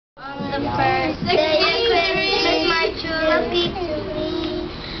first day of Christmas, my true love gave to me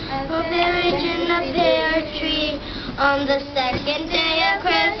a village and a pear tree. On the second day of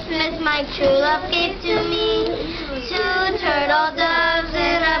Christmas, my true love gave to me 2 turtle doves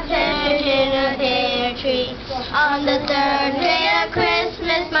and a partridge in a pear tree. On the third day of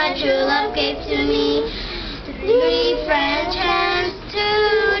Christmas, my true love gave to me 3 French hens,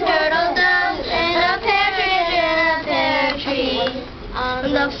 2 turtle doves, and a partridge in a pear tree.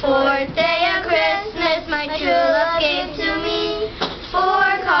 On the fourth day of Christmas, my true love gave to me 4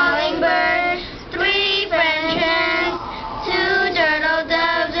 calling birds, 3 French hens, 2 turtle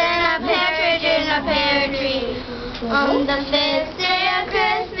doves, and a partridge in a pear tree. On the fifth day of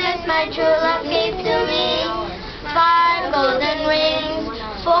Christmas, my true love gave to me 5 golden rings,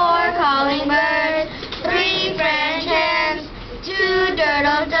 4 calling birds, 3 French hens, 2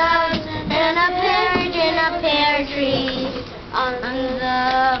 turtle doves, and a partridge in a pear tree. On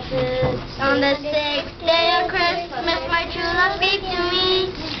the sixth day of Christmas, my true love gave to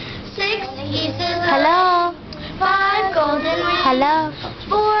me 6 pieces of 5 golden rings,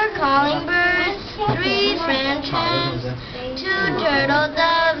 4 calling birds, 3 French hens, 2 turtle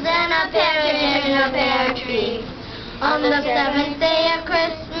doves, and a partridge in a pear tree. On the seventh day of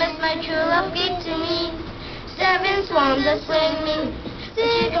Christmas, my true love gave to me 7 swans a swimming, 6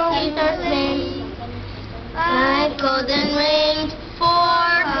 geese a singing, 5 golden rings, 4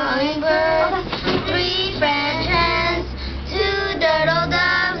 calling birds, 3 French hens, 2 turtle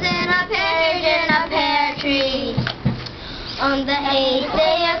doves, and a partridge in a pear tree. On the 8th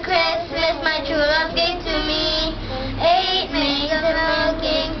day of Christmas, my true love gave to me 8 maids a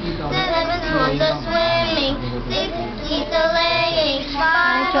milking, 7 swans a swimming, 6 geese a laying,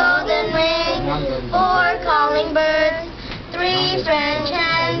 5 golden rings, 4 calling birds, 3 French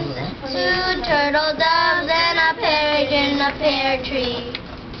hens, 2 turtle doves, and a partridge in a pear tree.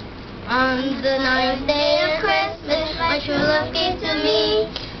 On the 9th day of Christmas, my true love gave to me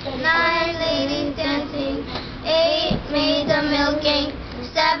 9 ladies dancing, 8 maids a milking,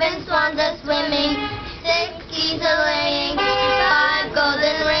 7 swans a swimming, 6 geese a laying, 5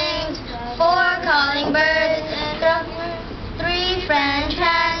 golden rings, 4 calling birds, 3 French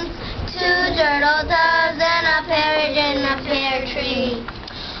hens, 2 turtle doves, and a partridge in a pear tree.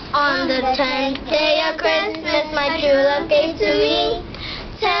 On the 10th day of Christmas, my true love gave to me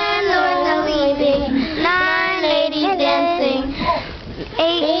 10 lords a weeping, 9 ladies dancing,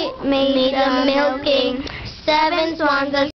 8 maids a milking, 7 swans a